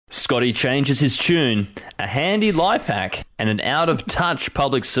Scotty changes his tune, a handy life hack, and an out-of-touch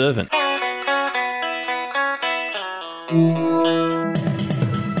public servant.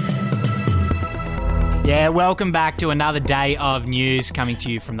 Yeah, welcome back to another day of news coming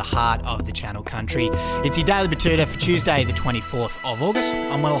to you from the heart of the Channel Country. It's your Daily Batuta for Tuesday, the 24th of August.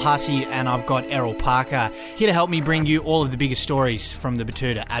 I'm Will Hussey and I've got Errol Parker here to help me bring you all of the biggest stories from the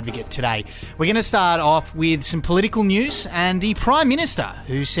Batuta Advocate today. We're going to start off with some political news, and the Prime Minister,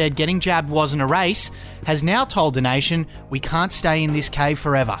 who said getting jabbed wasn't a race, has now told the nation we can't stay in this cave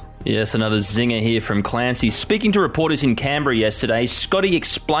forever. Yes, another zinger here from Clancy. Speaking to reporters in Canberra yesterday, Scotty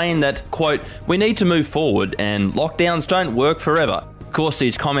explained that, quote, "We need to move forward and lockdowns don't work forever." Of course,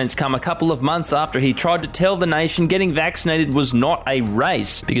 these comments come a couple of months after he tried to tell the nation getting vaccinated was not a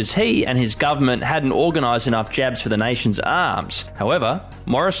race because he and his government hadn't organised enough jabs for the nation's arms. However,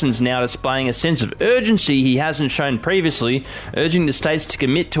 Morrison's now displaying a sense of urgency he hasn't shown previously, urging the states to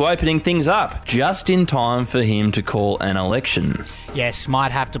commit to opening things up just in time for him to call an election. Yes,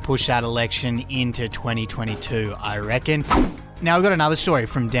 might have to push that election into 2022, I reckon. Now, we've got another story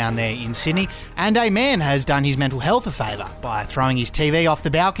from down there in Sydney, and a man has done his mental health a favour by throwing his TV off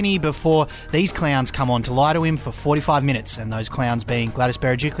the balcony before these clowns come on to lie to him for 45 minutes, and those clowns being Gladys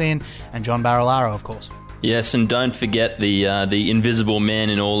Berejiklian and John Barilaro, of course. Yes, and don't forget the invisible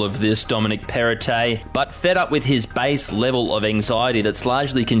man in all of this, Dominic Perrottet. But fed up with his base level of anxiety that's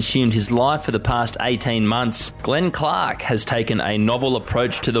largely consumed his life for the past 18 months, Glenn Clark has taken a novel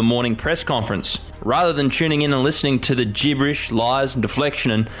approach to the morning press conference. Rather than tuning in and listening to the gibberish, lies and deflection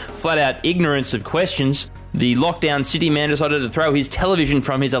and flat-out ignorance of questions, the lockdown city man decided to throw his television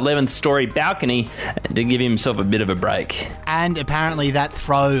from his 11th story balcony to give himself a bit of a break. And apparently that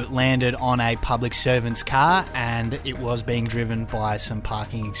throw landed on a public servant's car, and it was being driven by some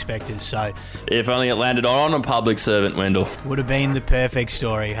parking inspectors. So, if only it landed on a public servant, Wendell. Would have been the perfect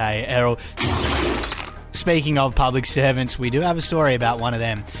story, hey, Errol. Speaking of public servants, we do have a story about one of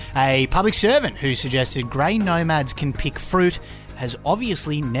them. A public servant who suggested grey nomads can pick fruit has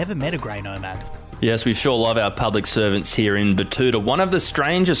obviously never met a grey nomad. Yes, we sure love our public servants here in Batuta. One of the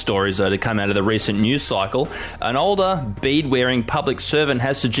stranger stories, though, to come out of the recent news cycle, an older, bead-wearing public servant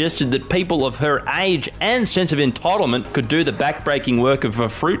has suggested that people of her age and sense of entitlement could do the back-breaking work of a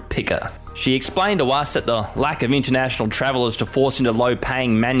fruit picker. She explained to us that the lack of international travellers to force into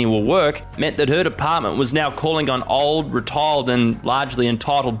low-paying manual work meant that her department was now calling on old, retired and largely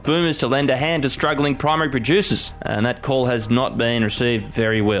entitled boomers to lend a hand to struggling primary producers, and that call has not been received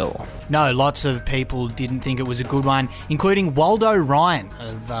very well. No, lots of people didn't think it was a good one, including Waldo Ryan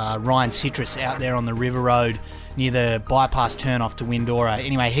of Ryan Citrus out there on the River Road near the bypass turn-off to Windora.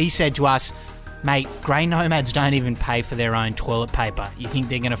 Anyway, he said to us, "Mate, grey nomads don't even pay for their own toilet paper. You think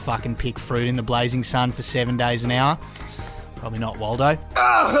they're going to fucking pick fruit in the blazing sun for 7 days an hour? Probably not, Waldo."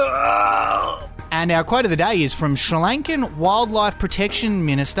 And our quote of the day is from Sri Lankan Wildlife Protection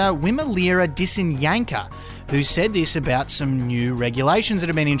Minister Wimalira Disanyanka, who said this about some new regulations that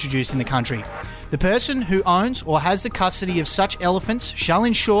have been introduced in the country. "The person who owns or has the custody of such elephants shall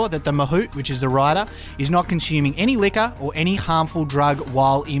ensure that the mahout, which is the rider, is not consuming any liquor or any harmful drug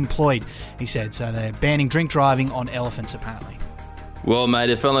while employed," he said. So they're banning drink driving on elephants, apparently. Well, mate,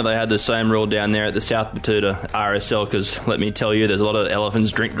 if only they had the same rule down there at the South Batuta RSL, because let me tell you, there's a lot of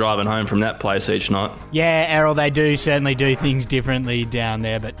elephants drink driving home from that place each night. Yeah, Errol, they do certainly do things differently down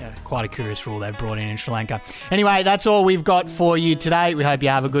there, but quite a curious rule they've brought in Sri Lanka. Anyway, that's all we've got for you today. We hope you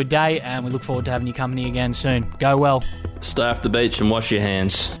have a good day, and we look forward to having you company again soon. Go well. Stay off the beach and wash your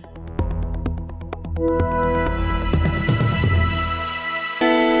hands.